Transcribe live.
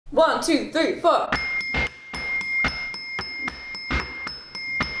1, 2, 3, 4.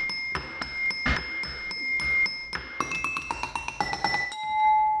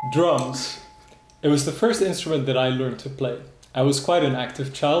 Drums. It was the first instrument that I learned to play. I was quite an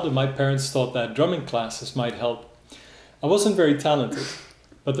active child and my parents thought that drumming classes might help. I wasn't very talented,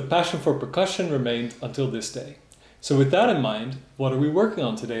 but the passion for percussion remained until this day. So with that in mind, what are we working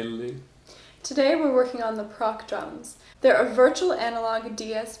on today, Lily? Today we're working on the Prok drums. They're a virtual analog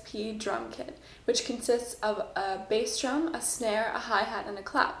DSP drum kit, which consists of a bass drum, a snare, a hi-hat, and a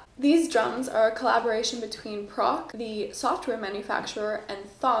clap. These drums are a collaboration between Prok, the software manufacturer, and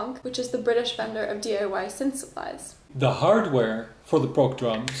Thonk, which is the British vendor of DIY synth supplies. The hardware for the Prok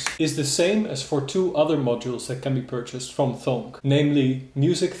drums is the same as for two other modules that can be purchased from Thonk, namely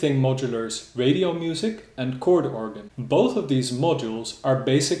Music Thing Modular's radio music and chord organ. Both of these modules are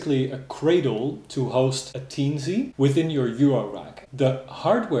basically a cradle to host a Teensy within your Eurorack. The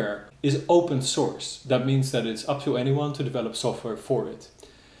hardware is open source. That means that it's up to anyone to develop software for it.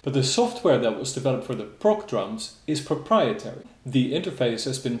 But the software that was developed for the Prok drums is proprietary. The interface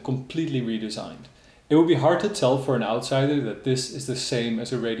has been completely redesigned. It would be hard to tell for an outsider that this is the same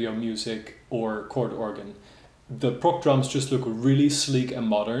as a radio music or chord organ. The Prok drums just look really sleek and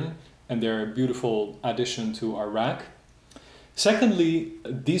modern, and they're a beautiful addition to our rack. Secondly,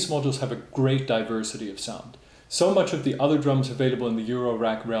 these modules have a great diversity of sound. So much of the other drums available in the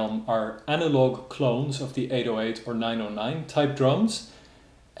Eurorack realm are analog clones of the 808 or 909 type drums,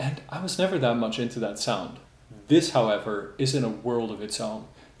 and I was never that much into that sound. This, however, is in a world of its own.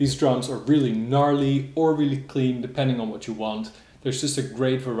 These drums are really gnarly or really clean, depending on what you want. There's just a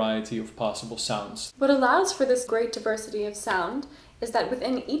great variety of possible sounds. What allows for this great diversity of sound is that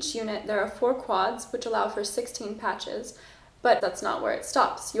within each unit there are 4 quads, which allow for 16 patches, but that's not where it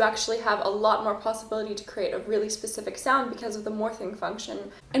stops. You actually have a lot more possibility to create a really specific sound because of the morphing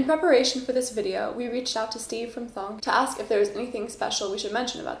function. In preparation for this video, we reached out to Steve from Thonk to ask if there was anything special we should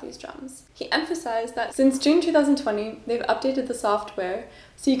mention about these drums. He emphasized that since June 2020, they've updated the software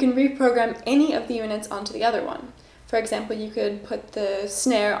so you can reprogram any of the units onto the other one. For example, you could put the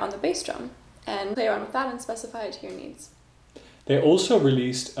snare on the bass drum and play around with that and specify it to your needs. They also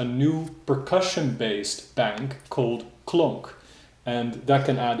released a new percussion-based bank called Clonk, and that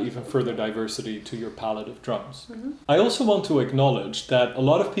can add even further diversity to your palette of drums. I also want to acknowledge that a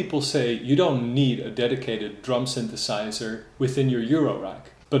lot of people say you don't need a dedicated drum synthesizer within your Eurorack,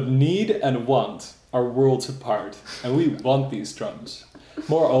 but need and want are worlds apart, and we want these drums.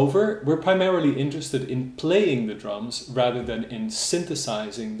 Moreover, we're primarily interested in playing the drums rather than in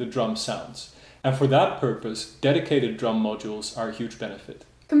synthesizing the drum sounds. And for that purpose, dedicated drum modules are a huge benefit.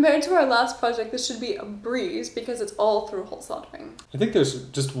 Compared to our last project, this should be a breeze because it's all through hole soldering. I think there's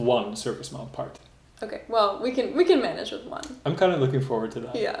just one surface mount part. Okay, well, we can manage with one. I'm kind of looking forward to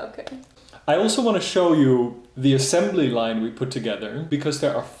that. Yeah, okay. I also want to show you the assembly line we put together because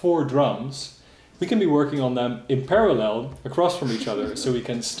there are 4 drums. We can be working on them in parallel across from each other so we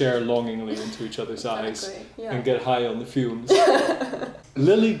can stare longingly into each other's eyes and get high on the fumes.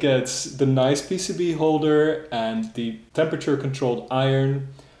 Lily gets the nice PCB holder and the temperature controlled iron.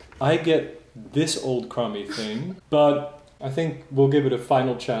 I get this old crummy thing, but I think we'll give it a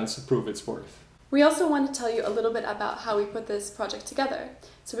final chance to prove its worth. We also want to tell you a little bit about how we put this project together.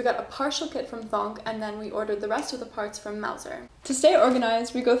 So we got a partial kit from Thonk and then we ordered the rest of the parts from Mauser. To stay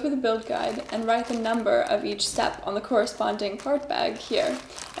organized, we go through the build guide and write the number of each step on the corresponding part bag here.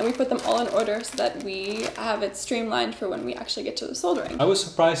 And we put them all in order so that we have it streamlined for when we actually get to the soldering. I was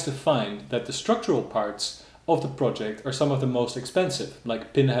surprised to find that the structural parts of the project are some of the most expensive,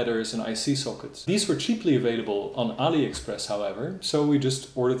 like pin headers and IC sockets. These were cheaply available on AliExpress, however, so we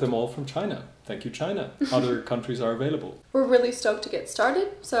just ordered them all from China. Thank you, China. Other countries are available. We're really stoked to get started,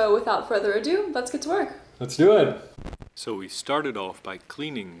 so without further ado, let's get to work. Let's do it! So we started off by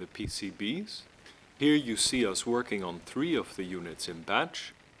cleaning the PCBs. Here you see us working on 3 of the units in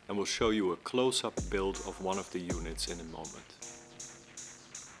batch, and we'll show you a close-up build of one of the units in a moment.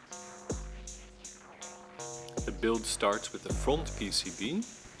 The build starts with the front PCB.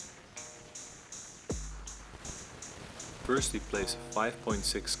 First we place a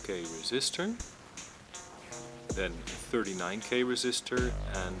 5.6K resistor, then a 39K resistor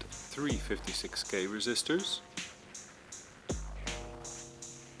and 3 56K resistors.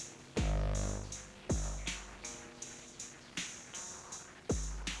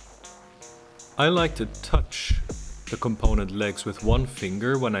 I like to touch the component legs with one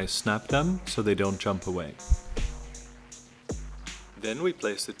finger when I snap them so they don't jump away. Then we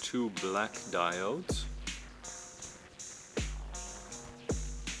place the 2 black diodes.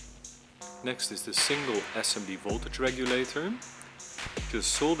 Next is the single SMD voltage regulator.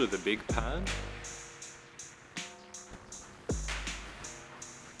 Just solder the big pad,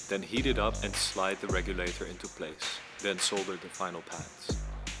 then heat it up and slide the regulator into place. Then solder the final pads.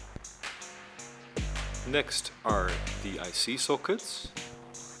 Next are the IC sockets.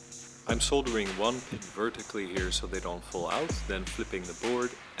 I'm soldering one pin vertically here so they don't fall out, then flipping the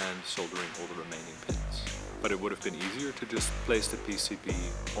board and soldering all the remaining pins. But it would have been easier to just place the PCB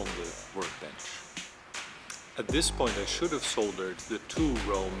on the workbench. At this point I should have soldered the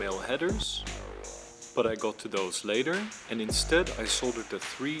 2-row male headers, but I got to those later, and instead I soldered the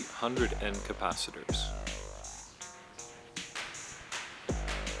 300N capacitors.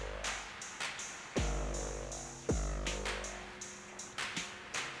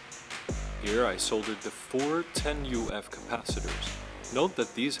 Here I soldered the 4 10UF capacitors. Note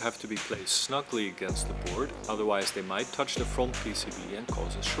that these have to be placed snugly against the board, otherwise they might touch the front PCB and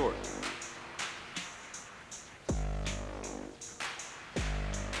cause a short.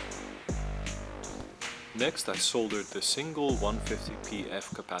 Next I soldered the single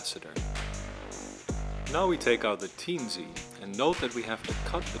 150pF capacitor. Now we take out the teensy, and note that we have to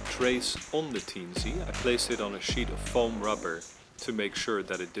cut the trace on the teensy. I placed it on a sheet of foam rubber to make sure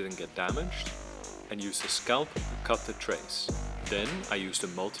that it didn't get damaged, and used a scalpel to cut the trace. Then I used a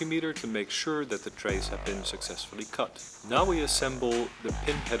multimeter to make sure that the trace had been successfully cut. Now we assemble the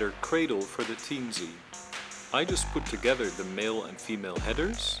pin header cradle for the teensy. I just put together the male and female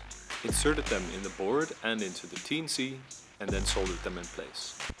headers, inserted them in the board and into the teensy, and then soldered them in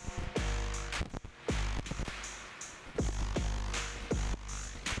place.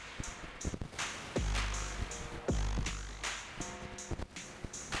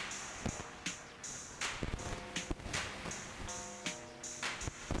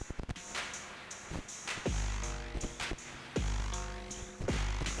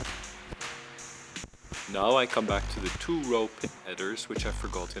 Now I come back to the 2-row pin headers, which I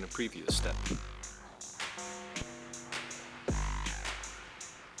forgot in a previous step.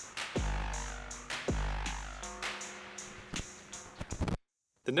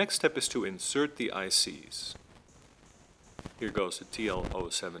 The next step is to insert the ICs. Here goes the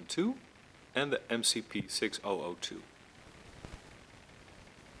TL072 and the MCP6002.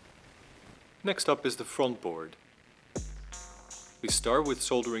 Next up is the front board. We start with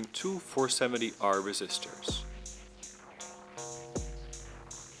soldering two 470R resistors.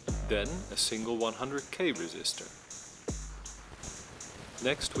 Then a single 100K resistor.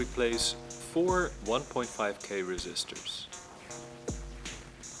 Next we place four 1.5K resistors.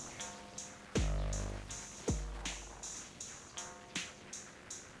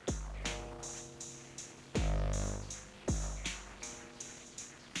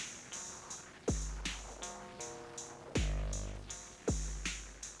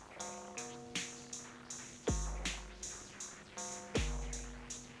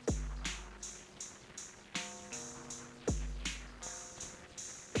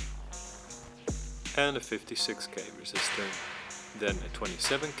 And a 56K resistor, then a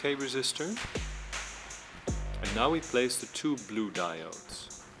 27K resistor, and now we place the two blue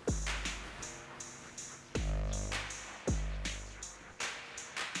diodes.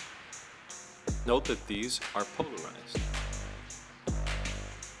 Note that these are polarized.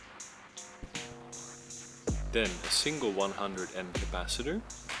 Then a single 100N capacitor.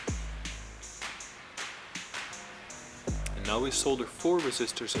 And now we solder four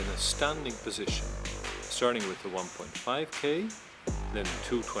resistors in a standing position, starting with the 1.5K, then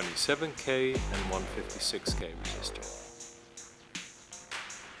 227K and 156K resistor.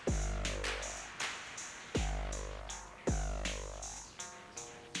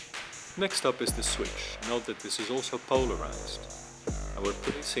 Next up is the switch. Note that this is also polarized. And we're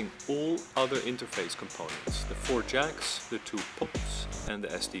placing all other interface components, the four jacks, the two pots and the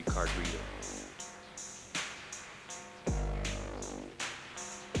SD card reader.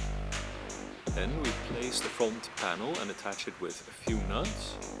 Then we place the front panel and attach it with a few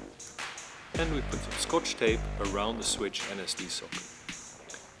nuts. And we put some scotch tape around the switch and SD socket.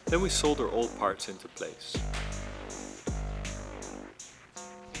 Then we solder all parts into place.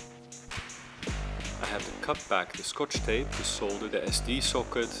 I had to cut back the scotch tape to solder the SD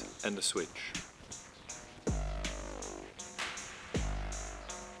socket and the switch.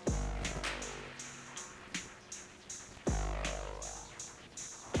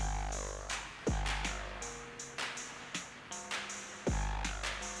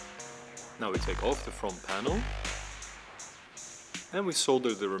 Now we take off the front panel and we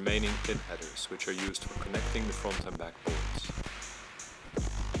solder the remaining pin headers, which are used for connecting the front and back boards.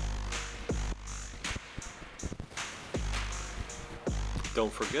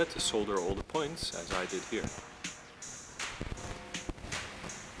 Don't forget to solder all the points, as I did here.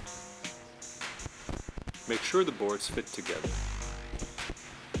 Make sure the boards fit together.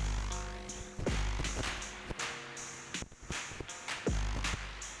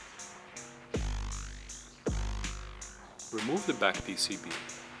 Remove the back PCB.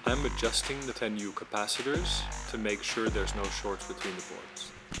 I'm adjusting the 10U capacitors to make sure there's no shorts between the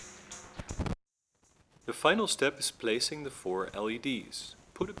boards. The final step is placing the 4 LEDs.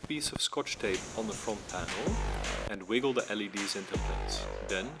 Put a piece of scotch tape on the front panel and wiggle the LEDs into place.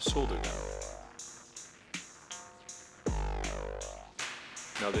 Then solder them.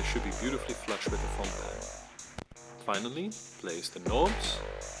 Now they should be beautifully flush with the front panel. Finally, place the knobs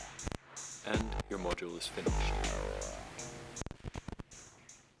and your module is finished.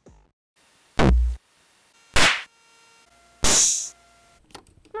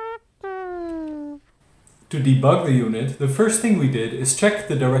 To debug the unit, the first thing we did is check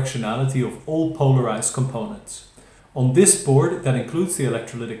the directionality of all polarized components. On this board, that includes the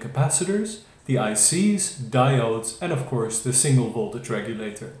electrolytic capacitors, the ICs, diodes, and of course the single voltage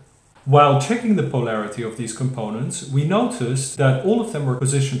regulator. While checking the polarity of these components, we noticed that all of them were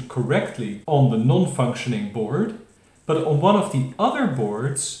positioned correctly on the non-functioning board, but on one of the other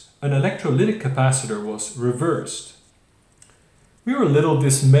boards, an electrolytic capacitor was reversed. We were a little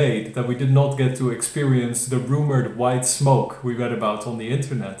dismayed that we did not get to experience the rumored white smoke we read about on the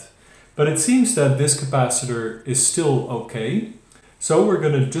internet. But it seems that this capacitor is still okay, so we're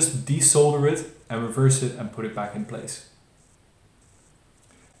going to just desolder it and reverse it and put it back in place.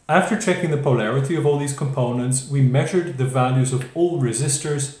 After checking the polarity of all these components, we measured the values of all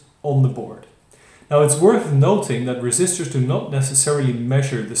resistors on the board. Now it's worth noting that resistors do not necessarily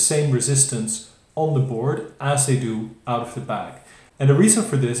measure the same resistance on the board as they do out of the bag. And the reason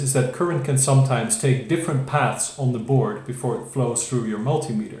for this is that current can sometimes take different paths on the board before it flows through your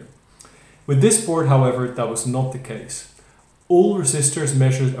multimeter. With this board, however, that was not the case. All resistors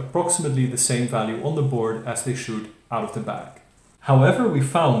measured approximately the same value on the board as they should out of the bag. However, we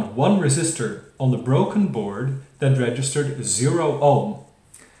found one resistor on the broken board that registered 0 ohm.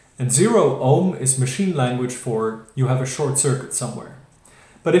 And 0 ohm is machine language for you have a short circuit somewhere.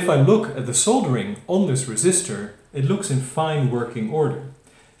 But if I look at the soldering on this resistor, it looks in fine working order.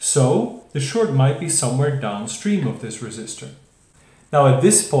 So the short might be somewhere downstream of this resistor. Now at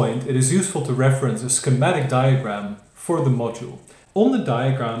this point it is useful to reference a schematic diagram for the module. On the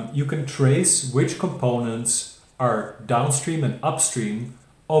diagram you can trace which components are downstream and upstream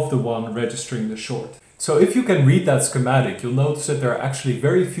of the one registering the short. So if you can read that schematic, you'll notice that there are actually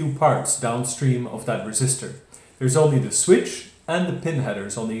very few parts downstream of that resistor. There's only the switch and the pin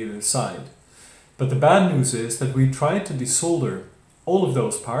headers on either side. But the bad news is that we tried to desolder all of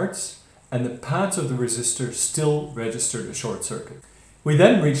those parts and the pads of the resistor still registered a short circuit. We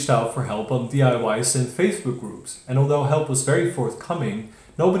then reached out for help on DIYs and Facebook groups, and although help was very forthcoming,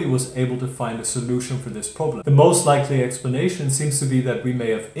 nobody was able to find a solution for this problem. The most likely explanation seems to be that we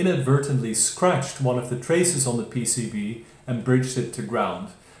may have inadvertently scratched one of the traces on the PCB and bridged it to ground.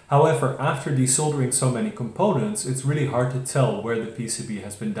 However, after desoldering so many components, it's really hard to tell where the PCB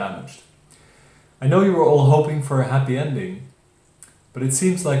has been damaged. I know you were all hoping for a happy ending, but it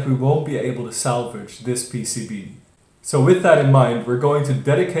seems like we won't be able to salvage this PCB. So with that in mind, we're going to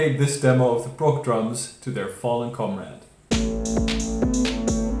dedicate this demo of the Prok drums to their fallen comrade.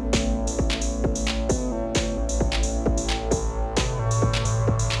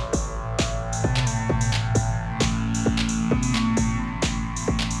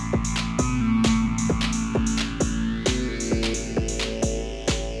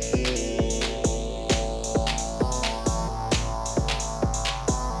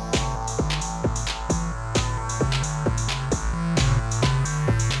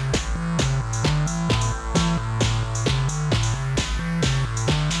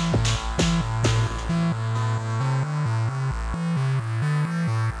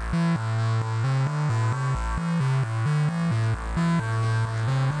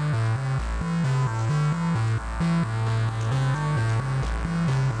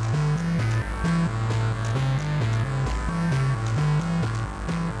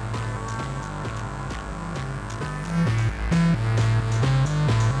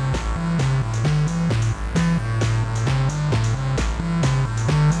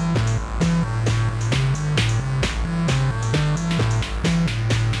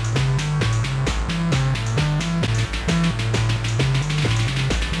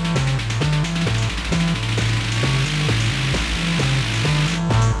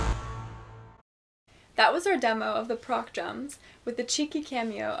 That was our demo of the Prok drums, with the cheeky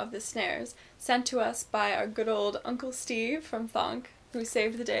cameo of the snares, sent to us by our good old Uncle Steve from Thonk. who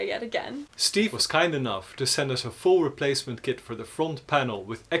saved the day yet again. Steve was kind enough to send us a full replacement kit for the front panel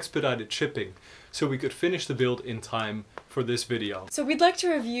with expedited shipping, so we could finish the build in time for this video. So we'd like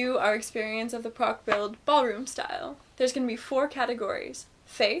to review our experience of the Prok build ballroom style. There's going to be 4 categories.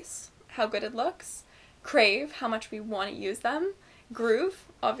 Face, how good it looks. Crave, how much we want to use them. Groove,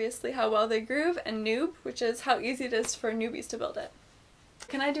 obviously how well they groove. And noob, which is how easy it is for newbies to build it.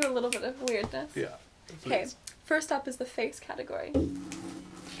 Can I do a little bit of weirdness? Yeah. Okay, first up is the face category.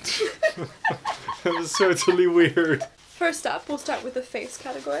 That was certainly weird. First up, we'll start with the face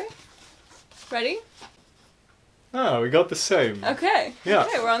category. Ready? Ah, we got the same. Okay. Yeah.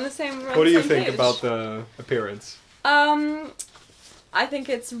 Okay, we're on the same What do you think page. about the appearance? I think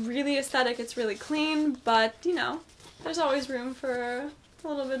it's really aesthetic, it's really clean, but, you know, there's always room for a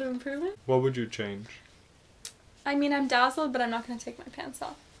little bit of improvement. What would you change? I mean, I'm dazzled, but I'm not going to take my pants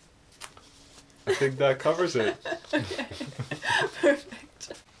off. I think that covers it. Okay.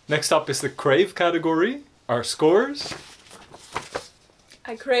 Perfect. Next up is the crave category. Our scores.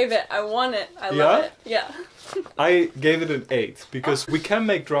 I crave it, I want it, I Yeah? love it. Yeah. I gave it an 8 because we can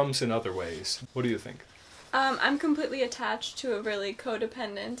make drums in other ways. What do you think? I'm completely attached to a really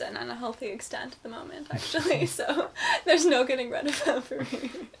codependent and unhealthy extent at the moment, actually, so there's no getting rid of that for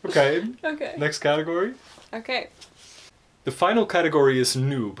me. Okay. Okay. Next category. Okay. The final category is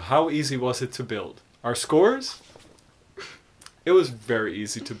noob. How easy was it to build? Our scores? It was very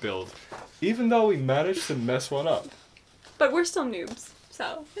easy to build, even though we managed to mess one up. But we're still noobs,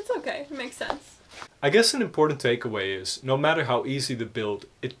 so it's okay, it makes sense. I guess an important takeaway is, no matter how easy the build,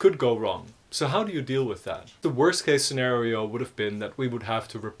 it could go wrong. So how do you deal with that? The worst case scenario would have been that we would have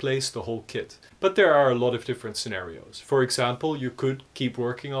to replace the whole kit. But there are a lot of different scenarios. For example, you could keep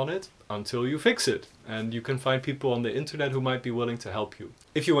working on it until you fix it, and you can find people on the internet who might be willing to help you.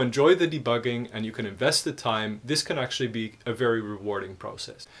 If you enjoy the debugging and you can invest the time, this can actually be a very rewarding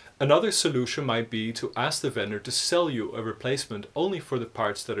process. Another solution might be to ask the vendor to sell you a replacement only for the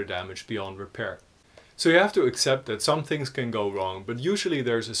parts that are damaged beyond repair. So you have to accept that some things can go wrong, but usually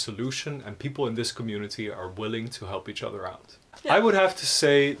there's a solution and people in this community are willing to help each other out. Yeah. I would have to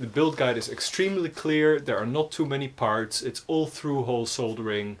say the build guide is extremely clear, there are not too many parts, it's all through-hole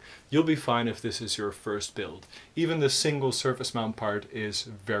soldering. You'll be fine if this is your first build. Even the single surface mount part is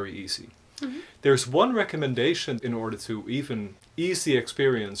very easy. Mm-hmm. There's one recommendation in order to even ease the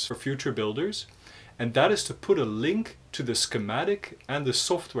experience for future builders, and that is to put a link to the schematic and the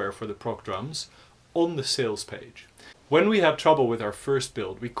software for the Prok drums on the sales page. When we had trouble with our first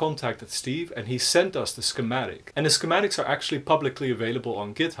build, we contacted Steve and he sent us the schematic. And the schematics are actually publicly available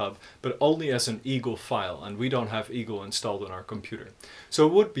on GitHub, but only as an Eagle file, and we don't have Eagle installed on our computer. So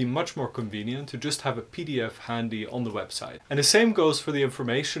it would be much more convenient to just have a PDF handy on the website. And the same goes for the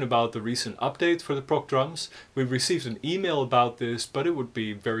information about the recent update for the Prok drums. We received an email about this, but it would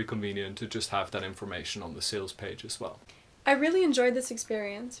be very convenient to just have that information on the sales page as well. I really enjoyed this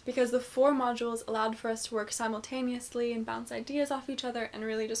experience because the 4 modules allowed for us to work simultaneously and bounce ideas off each other and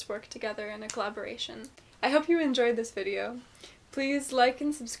really just work together in a collaboration. I hope you enjoyed this video. Please like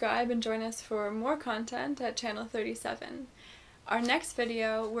and subscribe and join us for more content at channel 37. Our next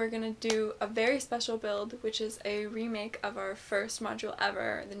video we're going to do a very special build, which is a remake of our first module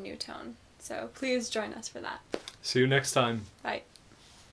ever, the New Tone. So please join us for that. See you next time. Bye.